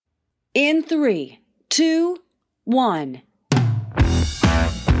In 3, 2, 1.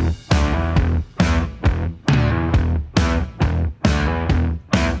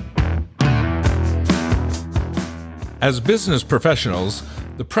 As business professionals,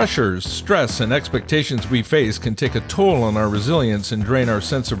 the pressures, stress, and expectations we face can take a toll on our resilience and drain our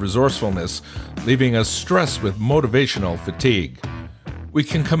sense of resourcefulness, leaving us stressed with motivational fatigue. We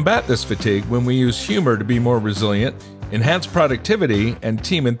can combat this fatigue when we use humor to be more resilient, enhance productivity, and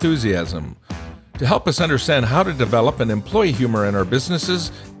team enthusiasm. To help us understand how to develop and employ humor in our businesses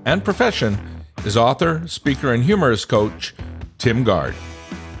and profession is author, speaker, and humorist coach, Tim Gard.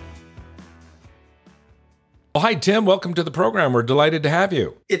 Well, hi, Tim. Welcome to the program. We're delighted to have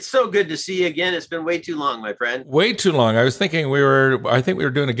you. It's so good to see you again. It's been way too long, my friend. Way too long. I was thinking I think we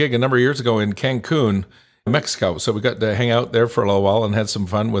were doing a gig a number of years ago in Cancun, Mexico. So we got to hang out there for a little while and had some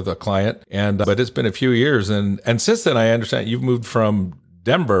fun with a client. But it's been a few years. And since then, I understand you've moved from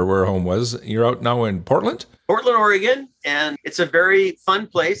Denver, where home was. You're out now in Portland? Portland, Oregon. And it's a very fun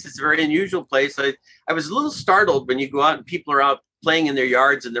place. It's a very unusual place. I was a little startled when you go out and people are out playing in their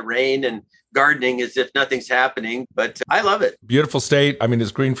yards in the rain and gardening as if nothing's happening, but I love it. Beautiful state. I mean,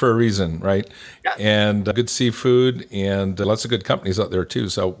 it's green for a reason, right? Yeah. And good seafood and lots of good companies out there too.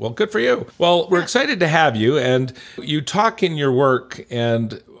 So, well, good for you. Well, we're excited to have you. And you talk in your work,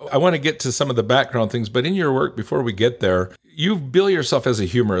 and I want to get to some of the background things, but in your work, before we get there, you bill yourself as a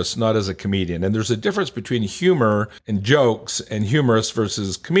humorist, not as a comedian. And there's a difference between humor and jokes and humorists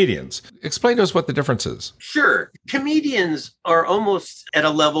versus comedians. Explain to us what the difference is. Sure. Comedians are almost at a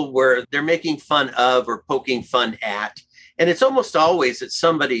level where they're making fun of or poking fun at. And it's almost always at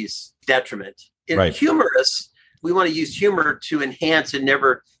somebody's detriment. In Right. Humorists, we want to use humor to enhance and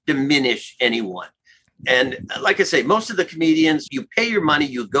never diminish anyone. And like I say, most of the comedians, you pay your money,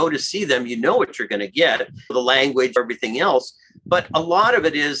 you go to see them, you know what you're going to get, the language, everything else. But a lot of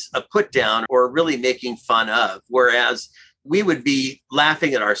it is a put down or really making fun of, whereas we would be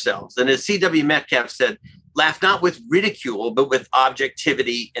laughing at ourselves. And as C.W. Metcalf said, laugh not with ridicule, but with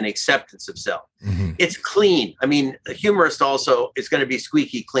objectivity and acceptance of self. Mm-hmm. It's clean. I mean, a humorist also is going to be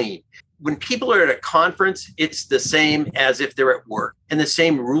squeaky clean. When people are at a conference, it's the same as if they're at work, and the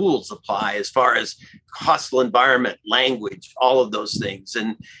same rules apply as far as hostile environment, language, all of those things.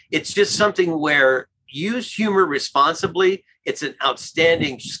 And it's just something where use humor responsibly. It's an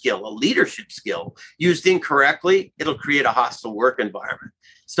outstanding skill, a leadership skill. Used incorrectly, it'll create a hostile work environment.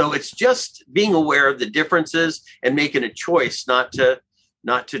 So it's just being aware of the differences and making a choice not to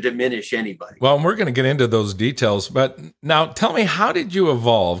diminish anybody. Well, we're going to get into those details, but now tell me, how did you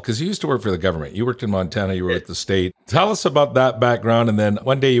evolve? Because you used to work for the government. You worked in Montana, you were with the state. Tell us about that background, and then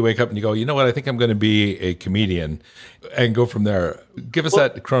one day you wake up and you go, you know what, I think I'm going to be a comedian, and go from there. Give us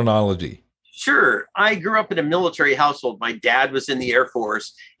that chronology. Sure. I grew up in a military household. My dad was in the Air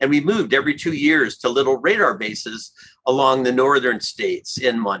Force, and we moved every 2 years to little radar bases along the northern states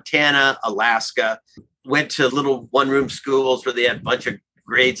in Montana, Alaska. Went to little one-room schools where they had a bunch of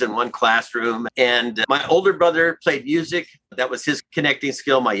grades in one classroom. And my older brother played music. That was his connecting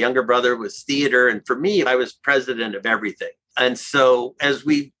skill. My younger brother was theater. And for me, I was president of everything. And so as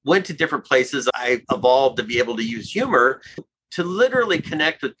we went to different places, I evolved to be able to use humor to literally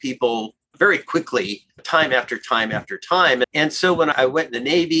connect with people very quickly, time after time after time. And so when I went in the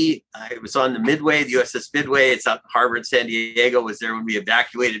Navy, I was on the Midway, the USS Midway. It's out in Harbor in San Diego. Was there when we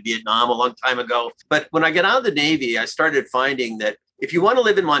evacuated Vietnam a long time ago. But when I got out of the Navy, I started finding that if you want to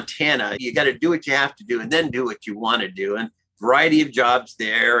live in Montana, you got to do what you have to do and then do what you want to do. And variety of jobs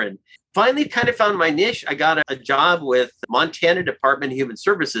there. And finally kind of found my niche. I got a job with Montana Department of Human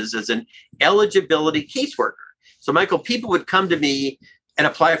Services as an eligibility caseworker. So Michael, people would come to me and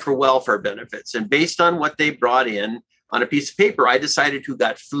apply for welfare benefits. And based on what they brought in on a piece of paper, I decided who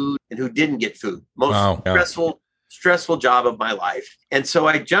got food and who didn't get food. Most stressful job of my life. And so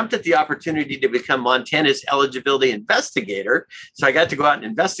I jumped at the opportunity to become Montana's eligibility investigator. So I got to go out and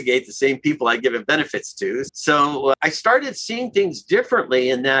investigate the same people I give benefits to. So I started seeing things differently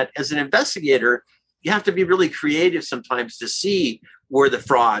in that as an investigator, you have to be really creative sometimes to see where the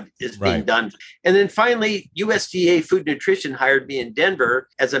fraud is being done. And then finally, USDA Food and Nutrition hired me in Denver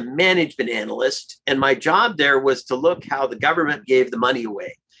as a management analyst. And my job there was to look how the government gave the money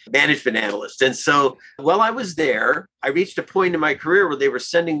away. Management analyst. And so while I was there, I reached a point in my career where they were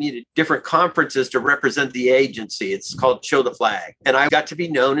sending me to different conferences to represent the agency. It's called Show the Flag. And I got to be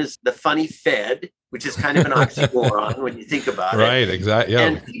known as the funny Fed, which is kind of an oxymoron when you think about it. Right, exactly. Yeah.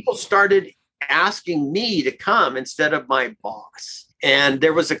 And people started asking me to come instead of my boss. And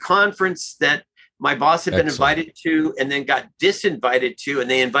there was a conference that my boss had been invited to and then got disinvited to, and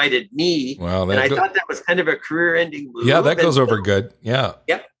they invited me. Well, and I thought that was kind of a career-ending move. Yeah, that goes over good. Yeah.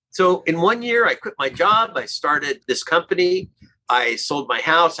 Yep. So in 1 year, I quit my job. I started this company. I sold my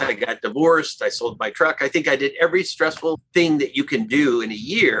house. I got divorced. I sold my truck. I think I did every stressful thing that you can do in a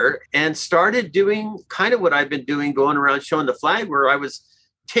year and started doing kind of what I've been doing, going around showing the flag, where I was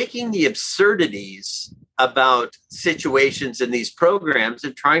taking the absurdities about situations in these programs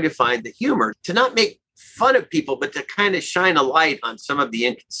and trying to find the humor, to not make fun of people, but to kind of shine a light on some of the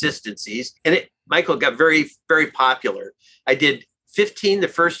inconsistencies. And Michael, got very, very popular. I did 15 the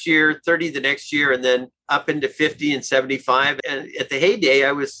first year, 30 the next year, and then up into 50 and 75. And at the heyday,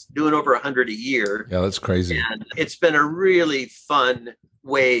 I was doing over 100 a year. Yeah, that's crazy. And it's been a really fun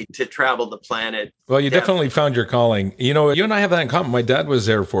way to travel the planet. Well, you definitely found your calling. You know, you and I have that in common. My dad was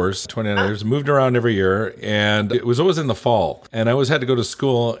Air Force, 29 years, moved around every year, and it was always in the fall. And I always had to go to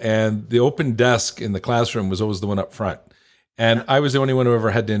school, and the open desk in the classroom was always the one up front. And I was the only one who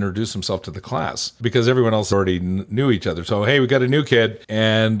ever had to introduce himself to the class because everyone else already knew each other. So, hey, we got a new kid.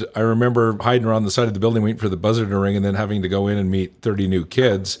 And I remember hiding around the side of the building waiting for the buzzer to ring and then having to go in and meet 30 new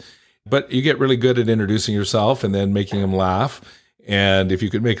kids. But you get really good at introducing yourself and then making them laugh. And if you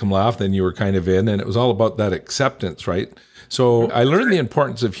could make them laugh, then you were kind of in. And it was all about that acceptance, right? So I learned the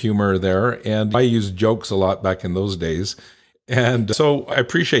importance of humor there. And I used jokes a lot back in those days. And so I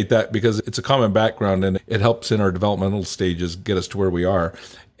appreciate that because it's a common background and it helps in our developmental stages get us to where we are.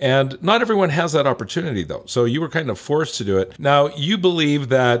 And not everyone has that opportunity, though. So you were kind of forced to do it. Now, you believe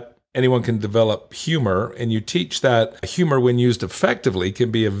that anyone can develop humor, and you teach that humor, when used effectively,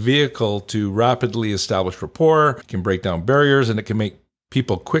 can be a vehicle to rapidly establish rapport, can break down barriers, and it can make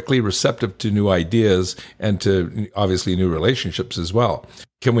people quickly receptive to new ideas and to obviously new relationships as well.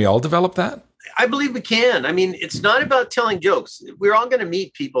 Can we all develop that? I believe we can. I mean, it's not about telling jokes. We're all going to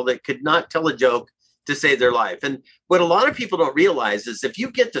meet people that could not tell a joke to save their life. And what a lot of people don't realize is if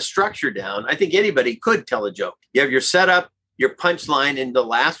you get the structure down, I think anybody could tell a joke. You have your setup, your punchline, and the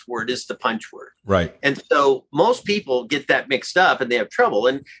last word is the punch word. Right. And so most people get that mixed up and they have trouble.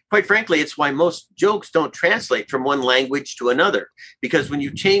 And quite frankly, it's why most jokes don't translate from one language to another. Because when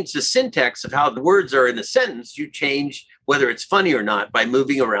you change the syntax of how the words are in a sentence, you change whether it's funny or not by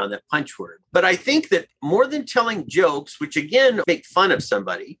moving around that punch word. But I think that more than telling jokes, which again, make fun of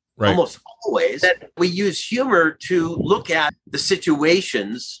somebody, almost always, that we use humor to look at the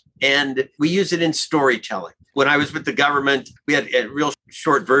situations and we use it in storytelling. When I was with the government, we had a real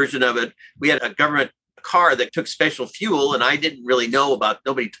short version of it. We had a government car that took special fuel and I didn't really know about,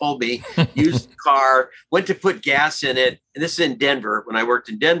 nobody told me, used the car, went to put gas in it. And this is in Denver, when I worked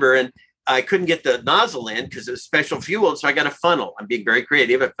in Denver, and I couldn't get the nozzle in because it was special fuel. So I got a funnel. I'm being very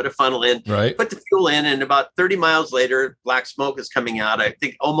creative. I put a funnel in, put the fuel in, and about 30 miles later, black smoke is coming out. I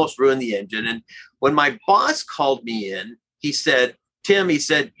think almost ruined the engine. And when my boss called me in, he said, Tim, he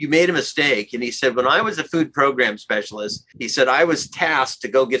said, you made a mistake. And he said, when I was a food program specialist, he said, I was tasked to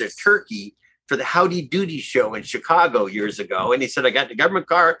go get a turkey for the Howdy Doody show in Chicago years ago. And he said, I got in a government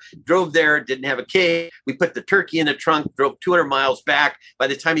car, drove there, didn't have a cage. We put the turkey in the trunk, drove 200 miles back. By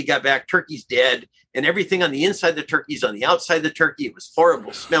the time he got back, turkey's dead. And everything on the inside of the turkey's on the outside of the turkey. It was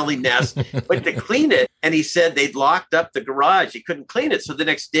horrible, smelly mess. Went to clean it. And he said they'd locked up the garage. He couldn't clean it. So the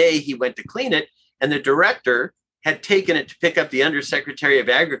next day he went to clean it. And the director had taken it to pick up the Undersecretary of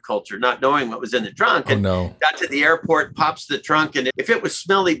Agriculture, not knowing what was in the trunk. And got to the airport, pops the trunk. And if it was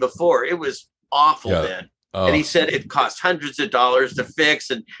smelly before, it was awful then. And he said it cost hundreds of dollars to fix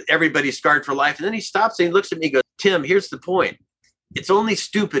and everybody's scarred for life. And then he stops and he looks at me and goes, Tim, here's the point. It's only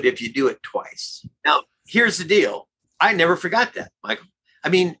stupid if you do it twice. Now, here's the deal. I never forgot that, Michael. I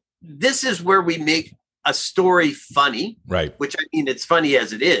mean, this is where we make a story funny, which I mean, it's funny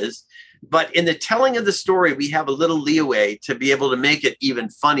as it is. But in the telling of the story, we have a little leeway to be able to make it even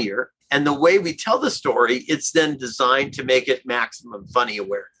funnier. And the way we tell the story, it's then designed to make it maximum funny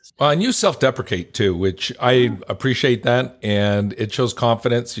awareness. Well, and you self-deprecate too, which I appreciate that. And it shows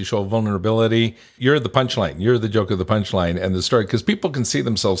confidence. You show vulnerability. You're the punchline. You're the joke of the punchline and the story, because people can see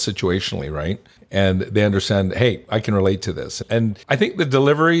themselves situationally, right? And they understand, hey, I can relate to this. And I think the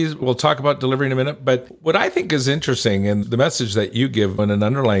deliveries, we'll talk about delivery in a minute, but what I think is interesting and the message that you give in an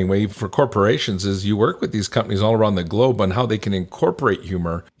underlying way for corporations is you work with these companies all around the globe on how they can incorporate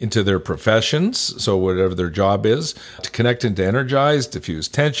humor into their professions. So whatever their job is, to connect and to energize, diffuse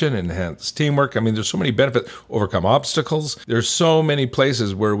tension, enhance teamwork. I mean, there's so many benefits, overcome obstacles. There's so many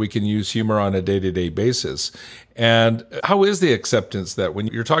places where we can use humor on a day-to-day basis. And how is the acceptance that when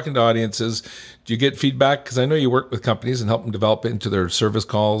you're talking to audiences, do you get feedback? Because I know you work with companies and help them develop into their service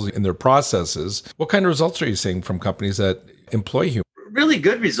calls and their processes. What kind of results are you seeing from companies that employ humor? Really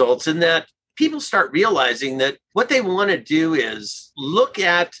good results in that people start realizing that what they want to do is look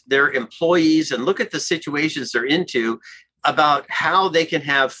at their employees and look at the situations they're into about how they can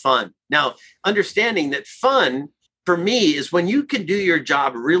have fun. Now, understanding that fun for me is when you can do your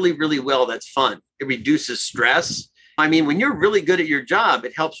job really, really well, that's fun. It reduces stress. I mean, when you're really good at your job,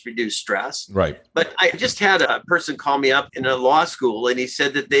 it helps reduce stress. Right. But I just had a person call me up in a law school, and he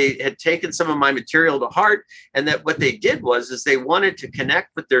said that they had taken some of my material to heart, and that what they did is they wanted to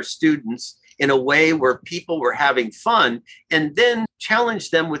connect with their students in a way where people were having fun and then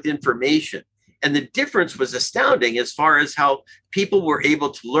challenge them with information. And the difference was astounding as far as how people were able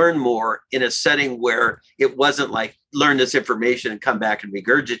to learn more in a setting where it wasn't like learn this information and come back and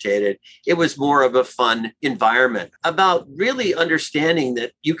regurgitate it. It was more of a fun environment about really understanding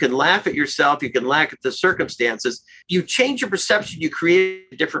that you can laugh at yourself, you can laugh at the circumstances, you change your perception, you create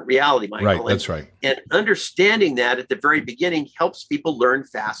a different reality, Michael. Right, that's right. And understanding that at the very beginning helps people learn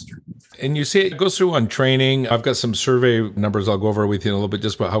faster. And you see it goes through on training. I've got some survey numbers I'll go over with you in a little bit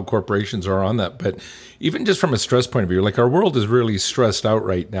just about how corporations are on that. But even just from a stress point of view, like our world is really stressed out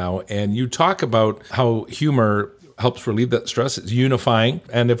right now. And you talk about how humor helps relieve that stress. It's unifying.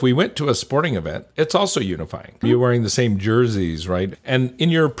 And if we went to a sporting event, it's also unifying. You're wearing the same jerseys, right? And in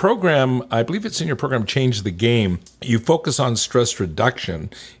your program, I believe it's in your program, Change the Game, you focus on stress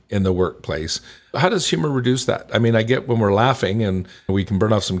reduction in the workplace. How does humor reduce that? I mean, I get when we're laughing and we can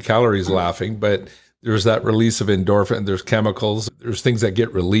burn off some calories laughing, but there's that release of endorphin, there's chemicals, there's things that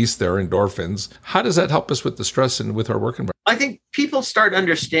get released there, endorphins. How does that help us with the stress and with our work environment? I think people start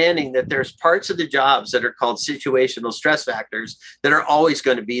understanding that there's parts of the jobs that are called situational stress factors that are always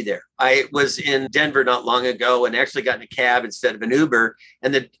going to be there. I was in Denver not long ago and actually got in a cab instead of an Uber.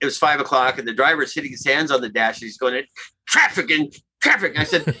 And it was 5:00 and the driver's hitting his hands on the dash. And he's going, traffic. I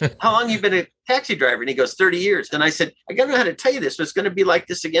said, how long have you been a taxi driver? And he goes, 30 years. And I said, I don't know how to tell you this, but it's going to be like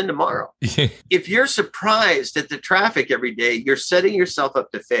this again tomorrow. If you're surprised at the traffic every day, you're setting yourself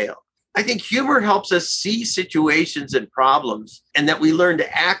up to fail. I think humor helps us see situations and problems and that we learn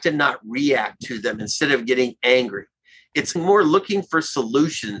to act and not react to them instead of getting angry. It's more looking for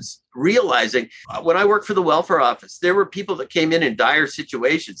solutions, realizing when I worked for the welfare office, there were people that came in dire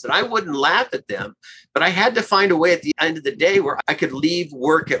situations and I wouldn't laugh at them, but I had to find a way at the end of the day where I could leave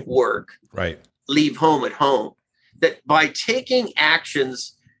work at work, right? Leave home at home. That by taking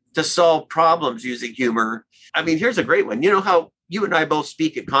actions to solve problems using humor. I mean, here's a great one. You know how you and I both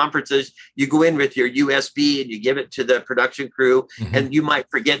speak at conferences, you go in with your USB and you give it to the production crew and you might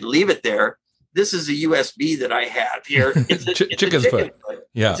forget and leave it there. This is a USB that I have here. It's a chicken foot.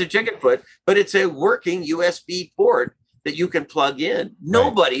 Yeah. It's a chicken foot, but it's a working USB port that you can plug in. Right.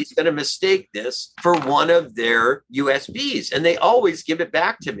 Nobody's going to mistake this for one of their USBs. And they always give it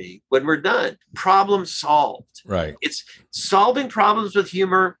back to me when we're done. Problem solved. Right. It's solving problems with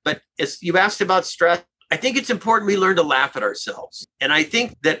humor, but as you asked about stress, I think it's important we learn to laugh at ourselves. And I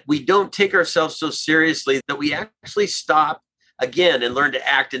think that we don't take ourselves so seriously that we actually stop again and learn to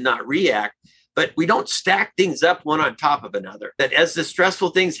act and not react. But we don't stack things up one on top of another. That as the stressful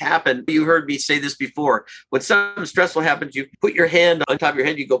things happen, you heard me say this before, when something stressful happens, you put your hand on top of your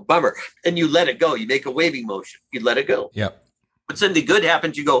head, you go, bummer, and you let it go. You make a waving motion. You let it go. Yep. When something good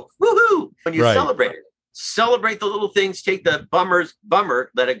happens, you go, woohoo, when you celebrate it. Celebrate the little things, take the bummer,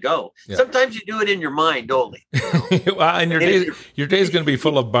 let it go. Yep. Sometimes you do it in your mind only. Well, and your day is going to be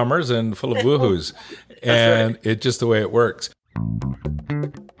full of bummers and full of woohoos. And it's just the way it works.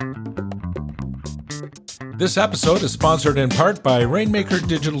 This episode is sponsored in part by Rainmaker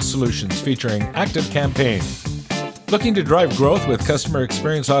Digital Solutions featuring Active Campaign. Looking to drive growth with customer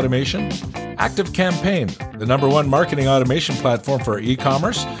experience automation? Active Campaign, the #1 marketing automation platform for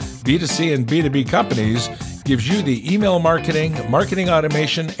e-commerce, B2C and B2B companies, gives you the email marketing, marketing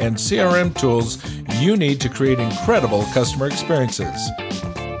automation, and CRM tools you need to create incredible customer experiences.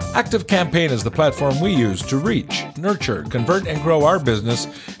 Active Campaign is the platform we use to reach, nurture, convert, and grow our business,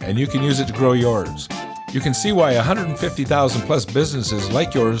 and you can use it to grow yours. You can see why 150,000 plus businesses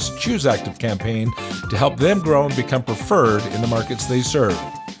like yours choose Active Campaign to help them grow and become preferred in the markets they serve.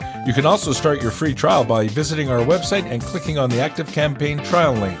 You can also start your free trial by visiting our website and clicking on the Active Campaign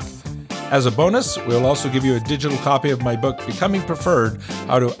trial link. As a bonus, we'll also give you a digital copy of my book, Becoming Preferred,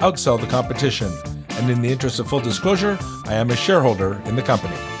 How to Outsell the Competition. And in the interest of full disclosure, I am a shareholder in the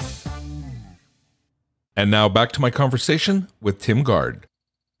company. And now back to my conversation with Tim Gard.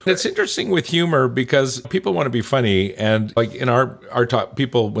 It's interesting with humor because people want to be funny. And like in our talk,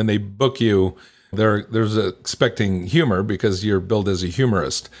 people, when they book you, There's expecting humor because you're billed as a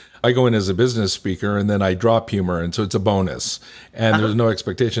humorist. I go in as a business speaker and then I drop humor, and so it's a bonus. And there's no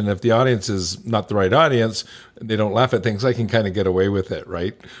expectation. If the audience is not the right audience, they don't laugh at things, I can kind of get away with it,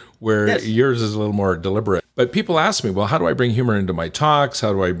 right? Where yours is a little more deliberate. But people ask me, well, how do I bring humor into my talks?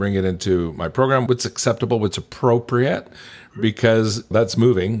 How do I bring it into my program? What's acceptable? What's appropriate? Because that's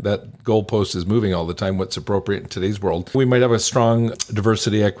moving. That goalpost is moving all the time. What's appropriate in today's world? We might have a strong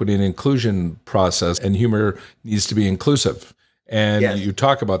diversity, equity, and inclusion process, and humor needs to be inclusive. And you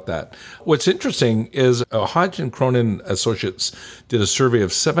talk about that. What's interesting is Hodge and Cronin Associates did a survey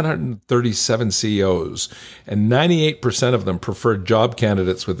of 737 CEOs, and 98% of them preferred job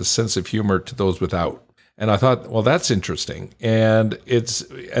candidates with a sense of humor to those without. And I thought, well, that's interesting. And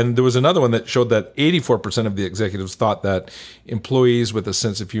there was another one that showed that 84% of the executives thought that employees with a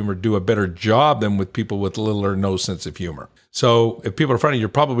sense of humor do a better job than with people with little or no sense of humor. So if people are funny, you're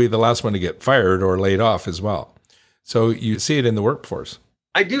probably the last one to get fired or laid off as well. So you see it in the workforce.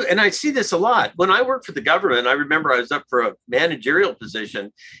 I do. And I see this a lot. When I worked for the government, I remember I was up for a managerial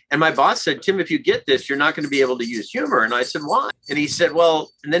position. And my boss said, Tim, if you get this, you're not going to be able to use humor. And I said, why? And he said,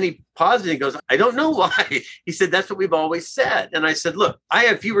 well, and then he paused and he goes, I don't know why. He said, that's what we've always said. And I said, look, I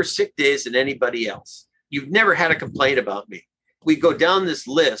have fewer sick days than anybody else. You've never had a complaint about me. We go down this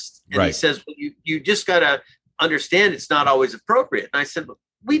list and he says, well, you just got to understand it's not always appropriate. And I said, well,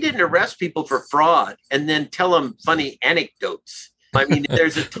 we didn't arrest people for fraud and then tell them funny anecdotes. I mean,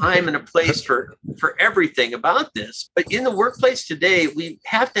 there's a time and a place for everything about this. But in the workplace today, we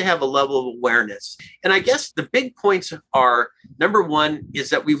have to have a level of awareness. And I guess the big points are, number one, is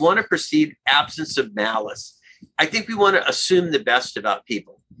that we want to perceive absence of malice. I think we want to assume the best about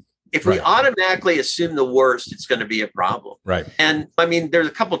people. If we automatically assume the worst, it's going to be a problem. Right. And I mean, there's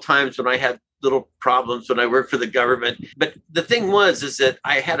a couple of times when I had little problems when I worked for the government. But the thing is that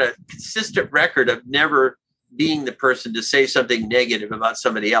I had a consistent record of never being the person to say something negative about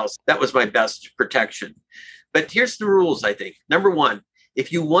somebody else. That was my best protection. But here's the rules, I think. Number one,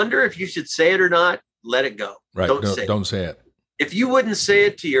 if you wonder if you should say it or not, let it go. Right. Don't say it. If you wouldn't say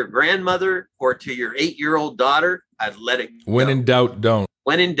it to your grandmother or to your 8-year-old daughter, I'd let it go. When in doubt, don't.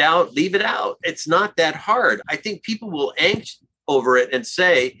 When in doubt, leave it out. It's not that hard. I think people will angst over it and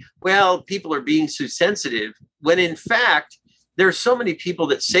say, well, people are being too sensitive, when in fact, there are so many people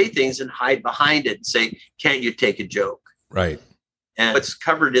that say things and hide behind it and say, can't you take a joke? Right. And what's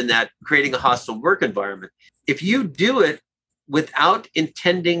covered in that, creating a hostile work environment. If you do it without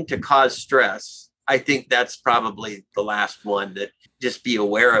intending to cause stress, I think that's probably the last one, that just be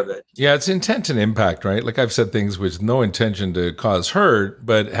aware of it. Yeah, it's intent and impact, right? Like I've said things with no intention to cause hurt,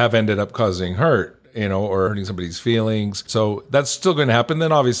 but have ended up causing hurt. Or hurting somebody's feelings. So that's still going to happen.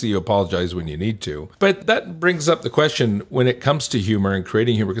 Then obviously you apologize when you need to. But that brings up the question when it comes to humor and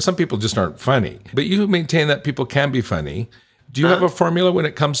creating humor, because some people just aren't funny. But you maintain that people can be funny. Do you have a formula when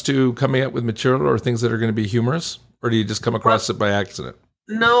it comes to coming up with material or things that are going to be humorous? Or do you just come across it by accident?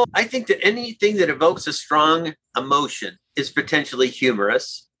 No, I think that anything that evokes a strong emotion is potentially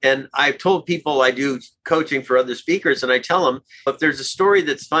humorous. And I've told people, I do coaching for other speakers, and I tell them, if there's a story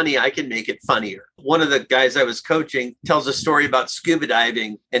that's funny, I can make it funnier. One of the guys I was coaching tells a story about scuba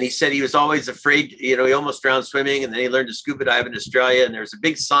diving. And he said he was always afraid, he almost drowned swimming. And then he learned to scuba dive in Australia. And there's a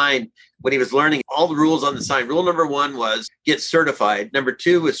big sign when he was learning, all the rules on the sign. Rule number 1 was get certified. Number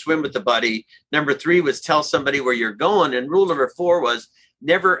 2 was swim with the buddy. Number 3 was tell somebody where you're going. And rule number 4 was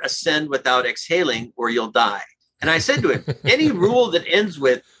never ascend without exhaling or you'll die. And I said to him, any rule that ends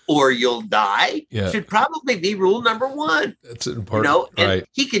with or you'll die should probably be rule number 1. That's important. And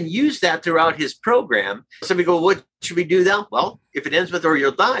he can use that throughout his program. Somebody go, what should we do now? Well, if it ends with or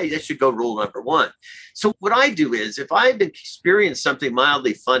you'll die, that should go rule number 1. So what I do is if I've experienced something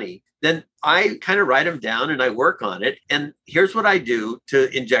mildly funny, then I kind of write them down and I work on it. And here's what I do to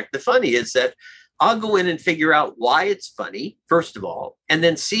inject the funny is that I'll go in and figure out why it's funny, first of all, and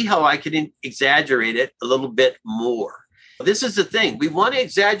then see how I can exaggerate it a little bit more. This is the thing. We want to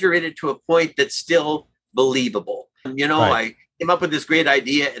exaggerate it to a point that's still believable. I came up with this great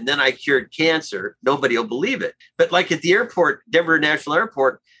idea and then I cured cancer. Nobody will believe it. But like at the airport, Denver National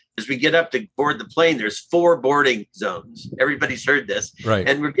Airport, as we get up to board the plane, there's 4 boarding zones. Everybody's heard this. Right.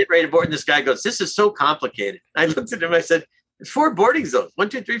 And we're getting ready to board. And this guy goes, this is so complicated. I looked at him, I said, it's 4 boarding zones. 1,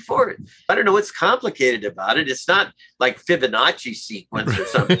 2, 3, 4. I don't know what's complicated about it. It's not like Fibonacci sequence or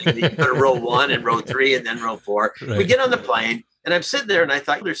something. You go to row 1 and row 3 and then row 4. Right. We get on the plane and I'm sitting there and I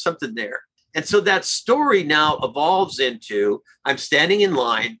thought there's something there. And so that story now evolves into I'm standing in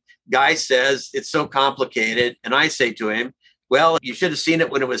line. Guy says it's so complicated. And I say to him, Well, you should have seen it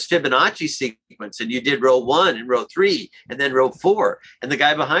when it was Fibonacci sequence and you did row 1 and row 3 and then row 4. And the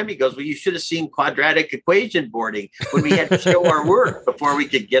guy behind me goes, well, you should have seen quadratic equation boarding when we had to show our work before we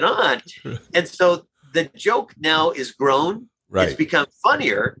could get on. And so the joke now is grown. Right. It's become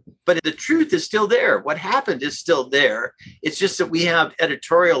funnier, but the truth is still there. What happened is still there. It's just that we have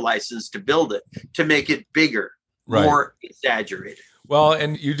editorial license to build it, to make it bigger, more exaggerated. Well,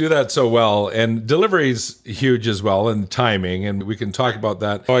 and you do that so well, and delivery is huge as well, and timing, and we can talk about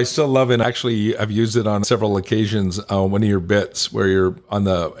that. I still love it. Actually, I've used it on several occasions, one of your bits where you're on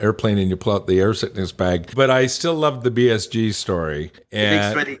the airplane and you pull out the air sickness bag. But I still love the BSG story.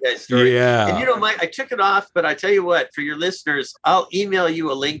 And, the big sweaty guy story. Yeah. And you know, Mike, I took it off, but I tell you what, for your listeners, I'll email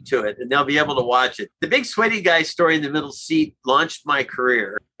you a link to it, and they'll be able to watch it. The big sweaty guy story in the middle seat launched my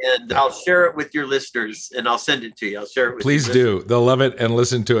career. And I'll share it with your listeners, and I'll send it to you. I'll share it with you. Please do. They'll love it and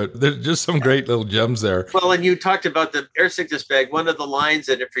listen to it. There's just some great little gems there. Well, and you talked about the air sickness bag. One of the lines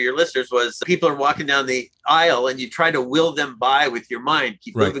in it for your listeners was people are walking down the aisle, and you try to will them by with your mind.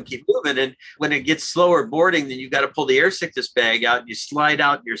 Keep moving, keep moving. And when it gets slower boarding, then you got to pull the air sickness bag out, and you slide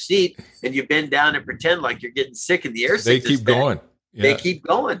out in your seat, and you bend down and pretend like you're getting sick in the air sickness bag. They keep going. Yeah. They keep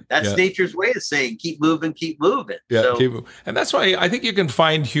going. That's nature's way of saying keep moving, keep moving. Yeah, and that's why I think you can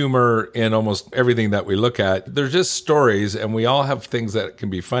find humor in almost everything that we look at. There's just stories, and we all have things that can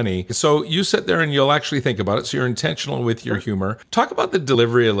be funny. So you sit there and you'll actually think about it. So you're intentional with your humor. Talk about the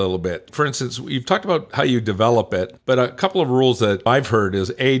delivery a little bit. For instance, you've talked about how you develop it, but a couple of rules that I've heard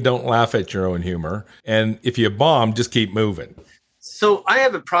is A, don't laugh at your own humor. And if you bomb, just keep moving. So I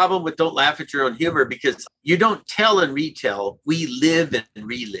have a problem with don't laugh at your own humor because you don't tell and retell. We live and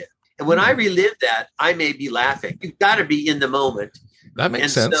relive. And when I relive that, I may be laughing. You've got to be in the moment. That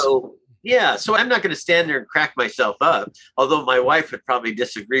makes sense. So I'm not going to stand there and crack myself up, although my wife would probably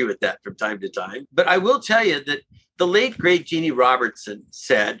disagree with that from time to time. But I will tell you that the late, great Jeannie Robertson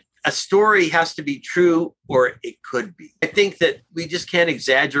said, a story has to be true or it could be. I think that we just can't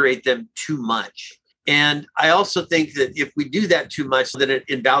exaggerate them too much. And I also think that if we do that too much, then it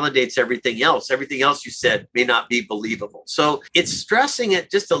invalidates everything else. Everything else you said may not be believable. So it's stressing it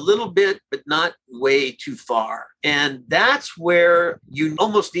just a little bit, but not way too far. And that's where you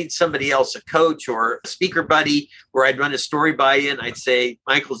almost need somebody else, a coach or a speaker buddy, where I'd run a story by you and I'd say,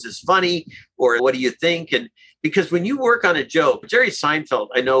 Michael's is funny, or what do you think? And because when you work on a joke, Jerry Seinfeld,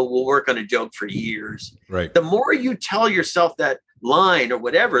 I know, will work on a joke for years. Right. The more you tell yourself that line or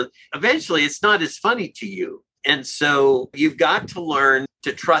whatever, eventually it's not as funny to you. And so you've got to learn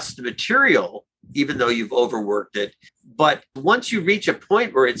to trust the material, even though you've overworked it. But once you reach a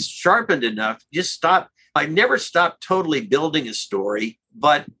point where it's sharpened enough, just stop. I never stop totally building a story,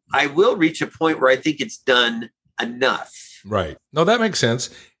 but I will reach a point where I think it's done enough. Right. No, that makes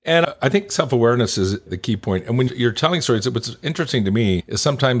sense. And I think self-awareness is the key point. And when you're telling stories, what's interesting to me is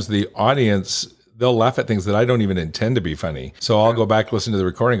sometimes the audience, they'll laugh at things that I don't even intend to be funny. So I'll go back, listen to the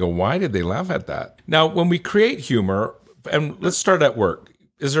recording and go, why did they laugh at that? Now, when we create humor, and let's start at work,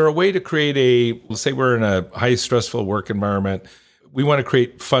 is there a way to create let's say we're in a high stressful work environment. We want to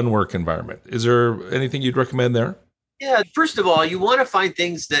create fun work environment. Is there anything you'd recommend there? Yeah, first of all, you want to find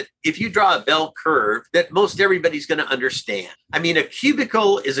things that if you draw a bell curve, that most everybody's going to understand. I mean, a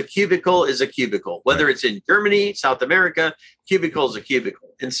cubicle is a cubicle is a cubicle, whether it's in Germany, South America, cubicle is a cubicle.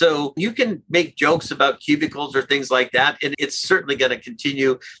 And so you can make jokes about cubicles or things like that. And it's certainly going to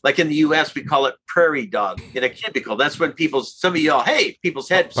continue. Like in the US, we call it prairie dog in a cubicle. That's when some of y'all, hey, people's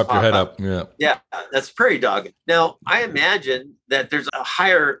heads pop your head up. Yeah. Yeah, that's prairie dog. Now, I imagine that there's a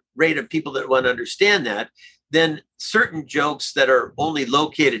higher rate of people that want to understand that than certain jokes that are only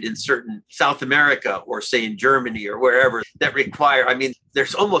located in certain South America or say in Germany or wherever that require, I mean,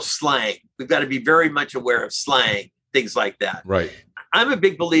 there's almost slang. We've got to be very much aware of slang, things like that. Right. I'm a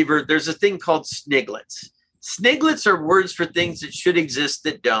big believer. There's a thing called sniglets. Sniglets are words for things that should exist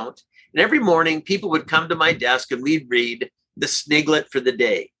that don't. And every morning people would come to my desk and we'd read the sniglet for the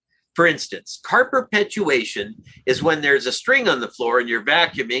day. For instance, carp perpetuation is when there's a string on the floor and you're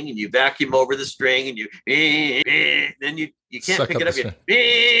vacuuming and you vacuum over the string and then you can't Suck pick up it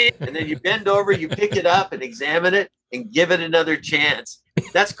up. And then you bend over, you pick it up and examine it and give it another chance.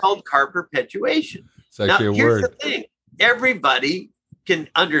 That's called carp perpetuation. It's actually now, a here's word. The thing. Everybody can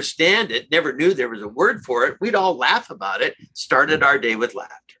understand it, never knew there was a word for it. We'd all laugh about it, started our day with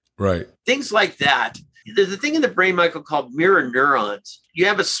laughter. Right. Things like that. There's a thing in the brain, Michael, called mirror neurons. You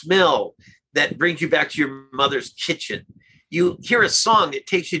have a smell that brings you back to your mother's kitchen. You hear a song that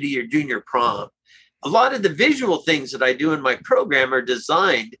takes you to your junior prom. A lot of the visual things that I do in my program are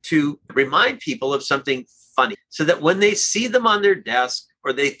designed to remind people of something funny so that when they see them on their desk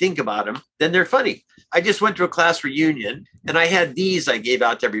or they think about them, then they're funny. I just went to a class reunion and I had these I gave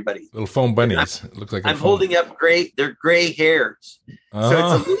out to everybody. Little foam bunnies. It looks like I'm holding up they're gray hairs.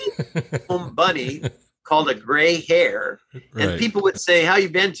 So it's a little foam bunny called a gray hair. And people would say, how you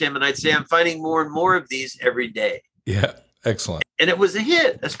been, Tim? And I'd say, I'm finding more and more of these every day. Yeah. Excellent. And it was a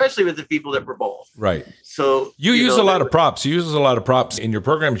hit, especially with the people that were bald. Right. So you use a lot of props. You use a lot of props in your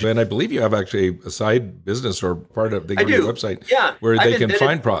programs. And I believe you have actually a side business or part of the website where they can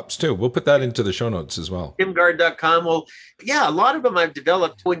find props too. We'll put that into the show notes as well. Gard.com. Well, yeah, a lot of them I've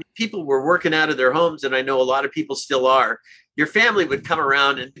developed when people were working out of their homes. And I know a lot of people still are. Your family would come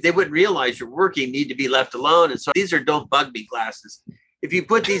around and they wouldn't realize you're working, need to be left alone. And so these are don't bug me glasses. If you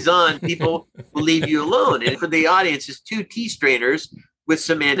put these on, people will leave you alone. And for the audience, it's 2 tea strainers with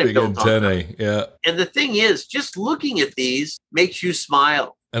some antidote on them. Yeah. And the thing is, just looking at these makes you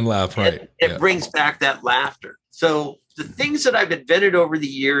smile. And laugh, right. It brings back that laughter. So the things that I've invented over the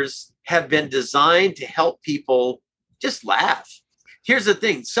years have been designed to help people just laugh. Here's the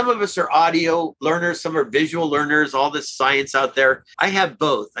thing. Some of us are audio learners. Some are visual learners, all this science out there. I have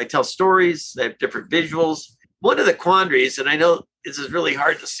both. I tell stories. I have different visuals. One of the quandaries, and I know this is really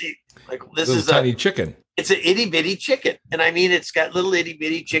hard to see. Like this is a tiny chicken. It's an itty bitty chicken. And I mean, it's got little itty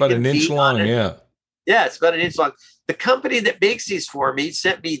bitty chicken. About an inch long, yeah. Yeah, it's about an inch long. The company that makes these for me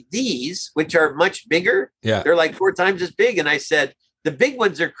sent me these, which are much bigger. Yeah. They're like 4 times as big. And I said, the big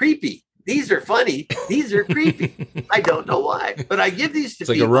ones are creepy. These are funny. These are creepy. I don't know why, but I give these to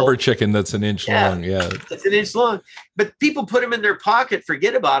people. It's like a rubber chicken that's an inch long. Yeah. It's an inch long. But people put them in their pocket,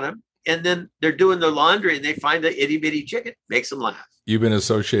 forget about them. And then they're doing their laundry and they find the itty bitty chicken, makes them laugh. You've been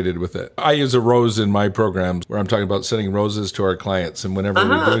associated with it. I use a rose in my programs where I'm talking about sending roses to our clients. And whenever we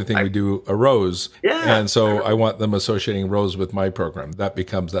do anything, we do a rose. Yeah. And so I want them associating rose with my program. That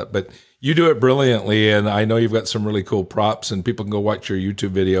becomes that. But you do it brilliantly. And I know you've got some really cool props and people can go watch your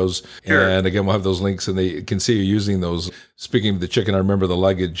YouTube videos. Sure. And again, we'll have those links and they can see you using those. Speaking of the chicken, I remember the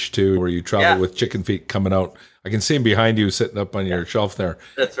luggage too, where you travel with chicken feet coming out. I can see them behind you sitting up on your shelf there.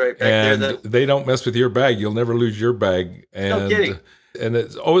 That's right. And they don't mess with your bag. You'll never lose your bag. And, no kidding. And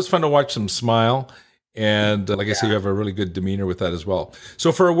it's always fun to watch them smile. And like I say, you have a really good demeanor with that as well.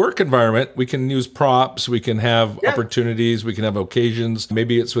 So for a work environment, we can use props. We can have opportunities. We can have occasions.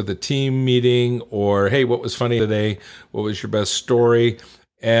 Maybe it's with a team meeting or, hey, what was funny today? What was your best story?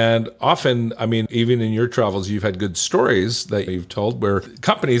 And often, I mean, even in your travels, you've had good stories that you've told where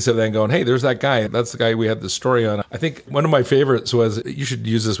companies have then gone, hey, there's that guy. That's the guy we had the story on. I think one of my favorites was, you should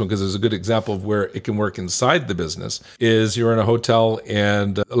use this one because it's a good example of where it can work inside the business, is you're in a hotel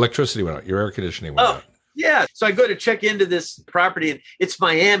and electricity went out, your air conditioning went out. Yeah. So I go to check into this property and it's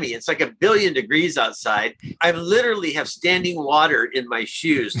Miami. It's like 1 billion degrees outside. I literally have standing water in my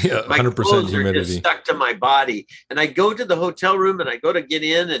shoes. Yeah, my 100% clothes humidity. are just stuck to my body. And I go to the hotel room and I go to get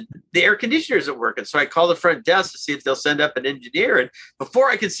in and the air conditioner isn't working. So I call the front desk to see if they'll send up an engineer. And before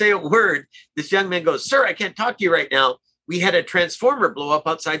I could say a word, this young man goes, "Sir, I can't talk to you right now. We had a transformer blow up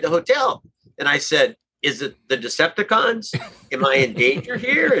outside the hotel." And I said, "Is it the Decepticons? Am I in danger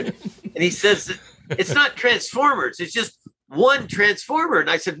here?" And he says, "It's not Transformers. It's just one Transformer." And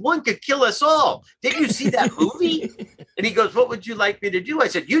I said, "One could kill us all. Didn't you see that movie?" And he goes, "What would you like me to do?" I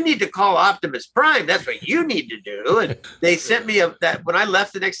said, "You need to call Optimus Prime. That's what you need to do." And they sent me that when I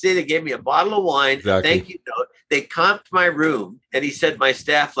left the next day, they gave me a bottle of wine. Exactly. Thank you note. They comped my room. And he said, "My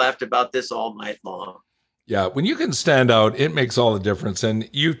staff laughed about this all night long." Yeah, when you can stand out, it makes all the difference. And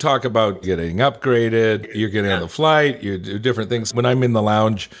you talk about getting upgraded, you're getting on the flight, you do different things. When I'm in the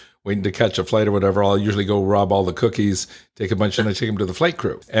lounge waiting to catch a flight or whatever, I'll usually go rob all the cookies, take a bunch, and I take them to the flight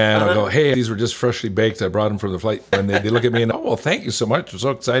crew. And I'll go, "Hey, these were just freshly baked. I brought them from the flight." And they look at me and, "Oh, well, thank you so much. I'm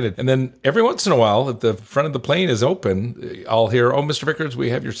so excited." And then every once in a while, if the front of the plane is open, I'll hear, "Oh, Mr. Vickers, we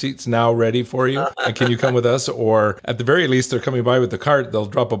have your seats now ready for you. And can you come with us?" Or at the very least, they're coming by with the cart. They'll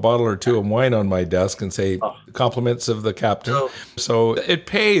drop a bottle or two of wine on my desk and say, "Compliments of the captain." So it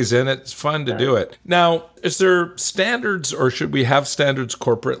pays and it's fun to do it. Now, is there standards or should we have standards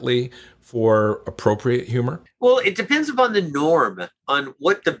corporately for appropriate humor? Well, it depends upon the norm, on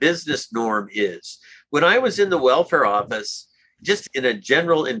what the business norm is. When I was in the welfare office, just in a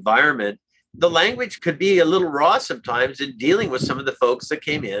general environment, the language could be a little raw sometimes in dealing with some of the folks that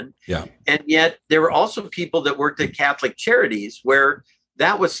came in. Yeah. And yet there were also people that worked at Catholic charities where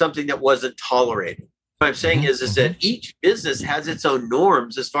that was something that wasn't tolerated. What I'm saying is that each business has its own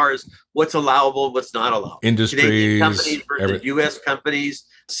norms as far as what's allowable and what's not allowable. Industries, Canadian companies versus U.S. companies,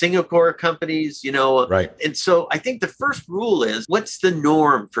 Singapore companies, Right. And so I think the first rule is, what's the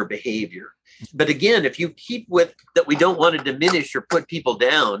norm for behavior? But again, if you keep with that, we don't want to diminish or put people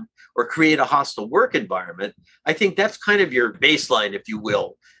down or create a hostile work environment, I think that's kind of your baseline, if you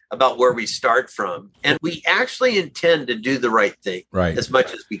will. about where we start from. And we actually intend to do the right thing as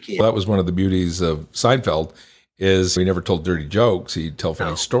much as we can. Well, that was one of the beauties of Seinfeld is he never told dirty jokes. He'd tell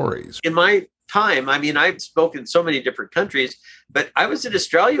funny stories. In my time, I mean, I've spoken in so many different countries, but I was in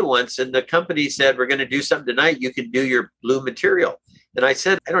Australia once and the company said, we're going to do something tonight. You can do your blue material. And I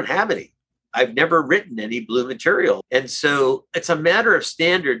said, I don't have any. I've never written any blue material. And so it's a matter of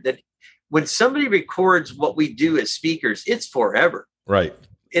standard that when somebody records what we do as speakers, it's forever. Right.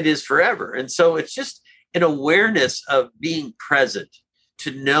 It is forever. And so it's just an awareness of being present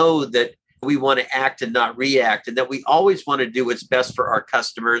to know that we want to act and not react, and that we always want to do what's best for our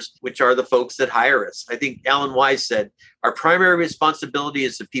customers, which are the folks that hire us. I think Alan Wise said, our primary responsibility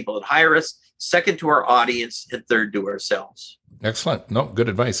is the people that hire us, second to our audience, and third to ourselves. Excellent. No, good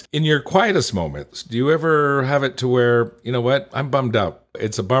advice. In your quietest moments, do you ever have it to where, you know what, I'm bummed out.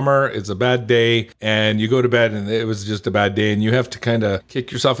 It's a bummer. It's a bad day. And you go to bed and it was just a bad day. And you have to kind of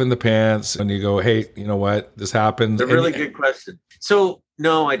kick yourself in the pants and you go, hey, you know what, this happens. It's a really good question. So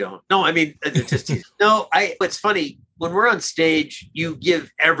no, I don't. No, I mean, it's funny. When we're on stage, you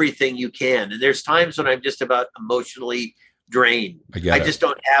give everything you can. And there's times when I'm just about emotionally drained. I just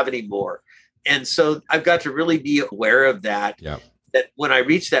don't have any more. And so I've got to really be aware of that. Yeah. That when I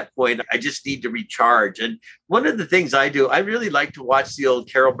reach that point, I just need to recharge. And one of the things I do, I really like to watch the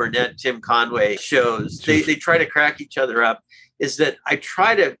old Carol Burnett, Tim Conway shows. They try to crack each other up. Is that I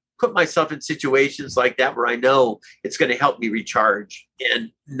try to put myself in situations like that where I know it's going to help me recharge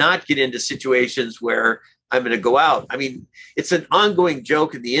and not get into situations where I'm going to go out. I mean, it's an ongoing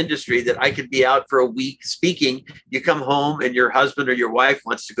joke in the industry that I could be out for a week speaking. You come home and your husband or your wife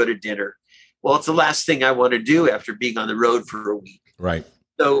wants to go to dinner. Well, it's the last thing I want to do after being on the road for a week. Right.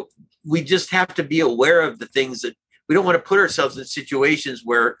 So we just have to be aware of the things that we don't want to put ourselves in situations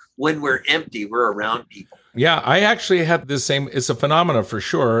where when we're empty, we're around people. Yeah, I actually had the same. It's a phenomenon for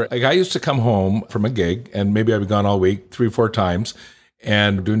sure. Like I used to come home from a gig and maybe I'd be gone all week, 3-4 times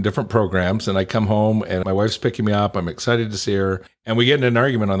and doing different programs. And I come home and my wife's picking me up. I'm excited to see her. And we get in an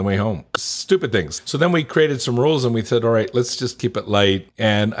argument on the way home. Stupid things. So then we created some rules and we said, all right, let's just keep it light.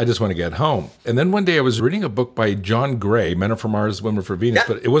 And I just want to get home. And then one day I was reading a book by John Gray, Men Are From Mars, Women Are From Venus,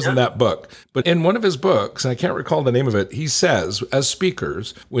 but it wasn't that book. But in one of his books, and I can't recall the name of it, he says, as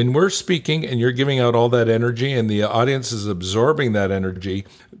speakers, when we're speaking and you're giving out all that energy and the audience is absorbing that energy,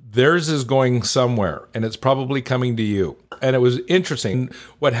 theirs is going somewhere and it's probably coming to you. And it was interesting.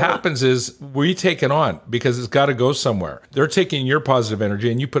 What happens is we take it on because it's got to go somewhere. They're taking your positive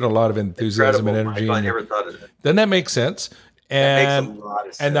energy and you put a lot of enthusiasm and energy. I never thought of that. Doesn't that make sense? And, that makes a lot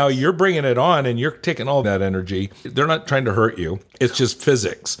of sense. And now you're bringing it on and you're taking all that energy. They're not trying to hurt you. It's just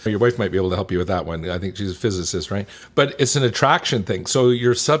physics. Your wife might be able to help you with that one. I think she's a physicist, right? But it's an attraction thing. So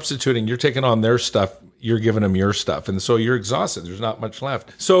you're substituting, you're taking on their stuff. You're giving them your stuff. And so you're exhausted. There's not much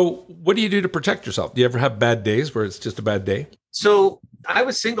left. So what do you do to protect yourself? Do you ever have bad days where it's just a bad day? So I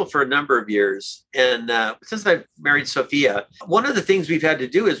was single for a number of years. And since I married Sophia, one of the things we've had to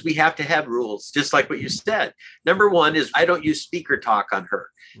do is we have to have rules, just like what you said. Number one is I don't use speaker talk on her.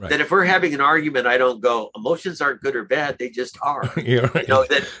 Right. That if we're having an argument, I don't go, emotions aren't good or bad. They just are. Yeah, right.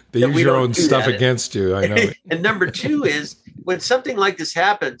 They use your own stuff against you. I know. And number two is when something like this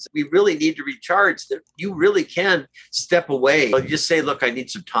happens, we really need to recharge. That you really can step away. You just say, look, I need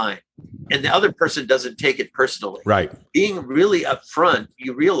some time. And the other person doesn't take it personally. Right. Being really upfront,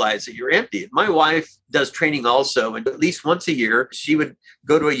 you realize that you're empty. My wife does training also, and at least once a year, she would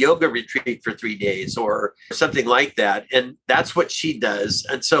go to a yoga retreat for 3 days or something like that. And that's what she does.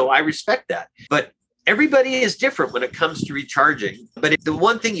 And so I respect that. But everybody is different when it comes to recharging. But the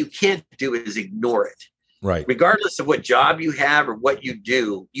one thing you can't do is ignore it. Right. Regardless of what job you have or what you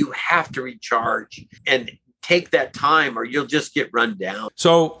do, you have to recharge and take that time or you'll just get run down.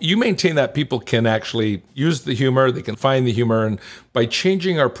 So you maintain that people can actually use the humor, they can find the humor, and by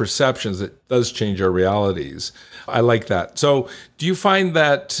changing our perceptions, it does change our realities. I like that. So do you find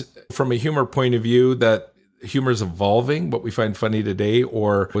that from a humor point of view that humor is evolving, what we find funny today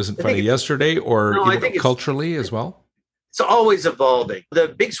or wasn't funny yesterday, or even culturally as well? It's always evolving. The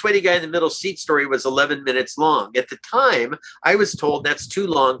big sweaty guy in the middle seat story was 11 minutes long. At the time, I was told that's too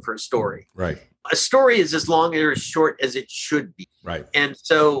long for a story. Right. A story is as long or as short as it should be. Right. And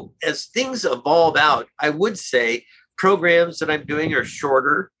so as things evolve out, I would say programs that I'm doing are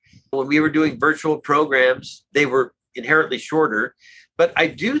shorter. When we were doing virtual programs, they were inherently shorter. But I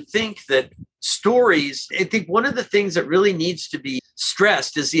do think that stories, I think one of the things that really needs to be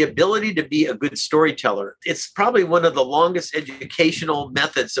stressed is the ability to be a good storyteller. It's probably one of the longest educational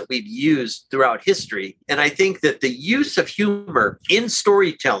methods that we've used throughout history. And I think that the use of humor in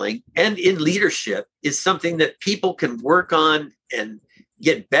storytelling and in leadership is something that people can work on and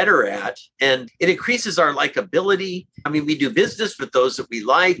get better at, and it increases our likability. I mean, we do business with those that we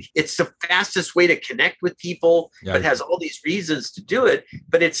like. It's the fastest way to connect with people, but has all these reasons to do it.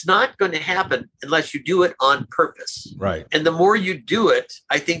 But it's not going to happen unless you do it on purpose. Right. And the more you do it,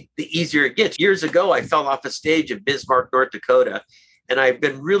 I think the easier it gets. Years ago, I fell off a stage in Bismarck, North Dakota, and I've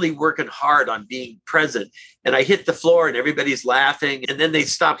been really working hard on being present. And I hit the floor and everybody's laughing. And then they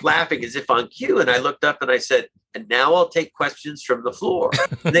stopped laughing as if on cue. And I looked up and I said, and now I'll take questions from the floor.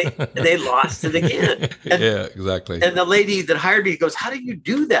 And they lost it again. And, yeah, exactly. And the lady that hired me goes, how do you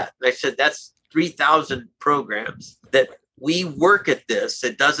do that? And I said, that's 3,000 programs that we work at this.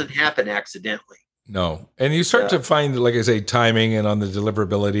 It doesn't happen accidentally. No. And you start to find, like I say, timing and on the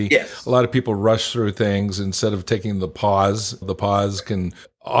deliverability. Yes. A lot of people rush through things instead of taking the pause. The pause can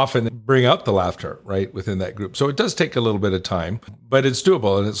often bring out the laughter, right, within that group. So it does take a little bit of time, but it's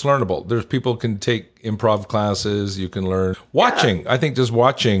doable and it's learnable. There's people can take improv classes. You can learn watching. I think just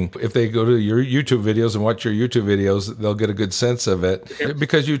watching, if they go to your YouTube videos and watch your YouTube videos, they'll get a good sense of it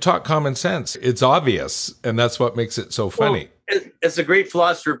because you talk common sense. It's obvious. And that's what makes it so funny. As the great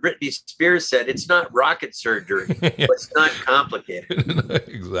philosopher Britney Spears said, it's not rocket surgery. It's not complicated.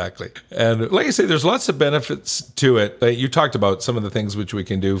 Exactly. And like I say, there's lots of benefits to it. You talked about some of the things which we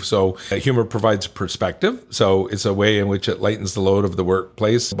can do. So humor provides perspective. So it's a way in which it lightens the load of the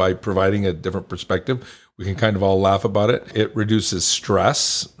workplace by providing a different perspective. We can kind of all laugh about it. It reduces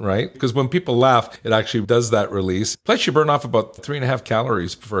stress, right? Because when people laugh, it actually does that release. Plus, you burn off about 3.5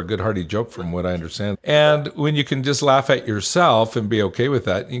 calories for a good hearty joke, from what I understand. And when you can just laugh at yourself and be okay with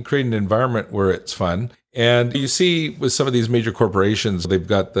that, you can create an environment where it's fun. And you see with some of these major corporations, they've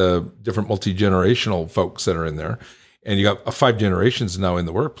got the different multi-generational folks that are in there. And you got 5 generations now in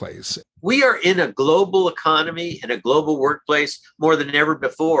the workplace. We are in a global economy and a global workplace more than ever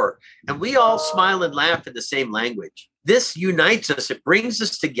before. And we all smile and laugh in the same language. This unites us. It brings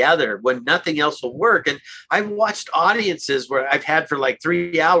us together when nothing else will work. And I've watched audiences where I've had for like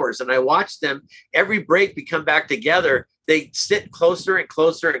 3 hours, and I watch them every break we come back together. They sit closer and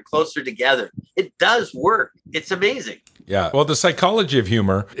closer and closer together. It does work. It's amazing. Yeah. Well, the psychology of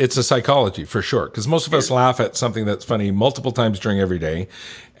humor, it's a psychology for sure, because most of us laugh at something that's funny multiple times during every day,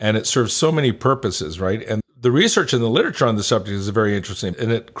 and it serves so many purposes, right? And the research and the literature on the subject is very interesting,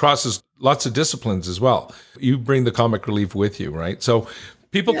 and it crosses lots of disciplines as well. You bring the comic relief with you, right? So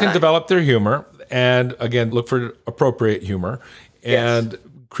people can develop their humor, and again, look for appropriate humor, and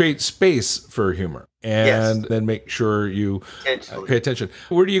create space for humor. And then make sure you pay attention.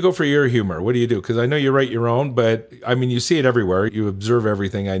 Where do you go for your humor? What do you do? Because I know you write your own, but I mean, you see it everywhere. You observe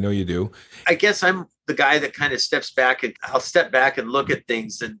everything. I know you do. I guess I'm the guy that kind of steps back, and I'll step back and look at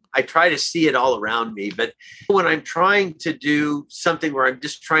things, and I try to see it all around me. But when I'm trying to do something where I'm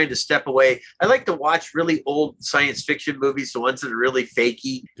just trying to step away, I like to watch really old science fiction movies, the ones that are really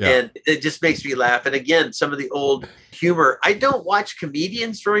fakey, and it just makes me laugh. And again, some of the old humor. I don't watch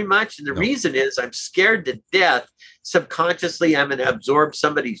comedians very much, and the reason is I'm scared to death. Subconsciously, I'm going to absorb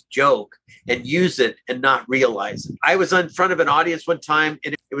somebody's joke and use it and not realize it. I was in front of an audience one time,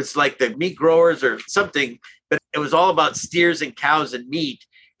 and it was like the meat growers or something, but it was all about steers and cows and meat.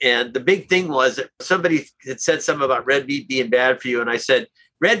 And the big thing was that somebody had said something about red meat being bad for you. And I said,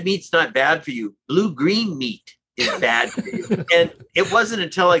 red meat's not bad for you. Blue-green meat is bad for you. And it wasn't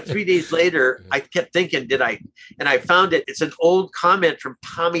until like 3 days later, I kept thinking, and I found it. It's an old comment from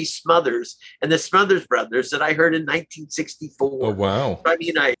Tommy Smothers and the Smothers Brothers that I heard in 1964. Oh, wow. I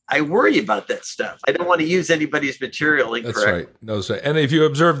mean, I worry about that stuff. I don't want to use anybody's material incorrectly. That's right. No, that's right. And if you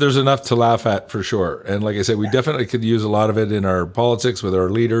observe, there's enough to laugh at for sure. And like I said, we definitely could use a lot of it in our politics with our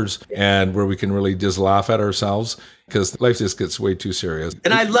leaders, and where we can really just laugh at ourselves, because life just gets way too serious.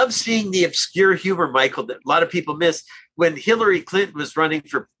 And I love seeing the obscure humor, Michael, that a lot of people miss. When Hillary Clinton was running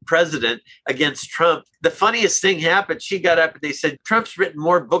for president against Trump, the funniest thing happened. She got up and they said, Trump's written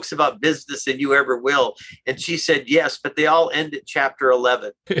more books about business than you ever will. And she said, yes, but they all end at chapter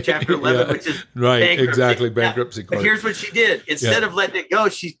 11. Chapter 11, which is bankruptcy. Exactly, bankruptcy. But here's what she did. Instead of letting it go,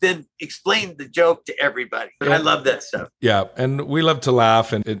 she then explained the joke to everybody. I love that stuff. Yeah, and we love to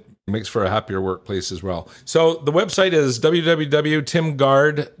laugh, and it makes for a happier workplace as well. So the website is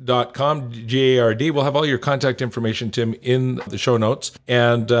www.timgard.com, Gard. We'll have all your contact information, Tim, in the show notes,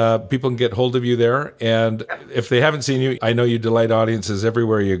 and people can get hold of you there. And if they haven't seen you, I know you delight audiences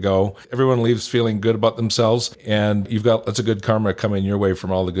everywhere you go. Everyone leaves feeling good about themselves, and you've got lots of good karma coming your way from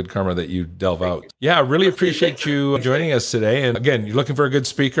all the good karma that you delve out. Yeah, I really appreciate you joining us today. And again, you're looking for a good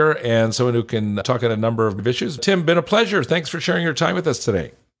speaker and someone who can talk on a number of issues. Tim, been a pleasure. Thanks for sharing your time with us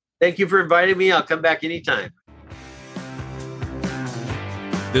today. Thank you for inviting me. I'll come back anytime.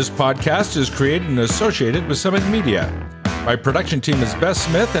 This podcast is created and associated with Summit Media. My production team is Bess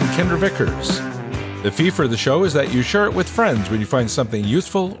Smith and Kendra Vickers. The fee for the show is that you share it with friends when you find something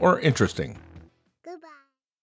useful or interesting.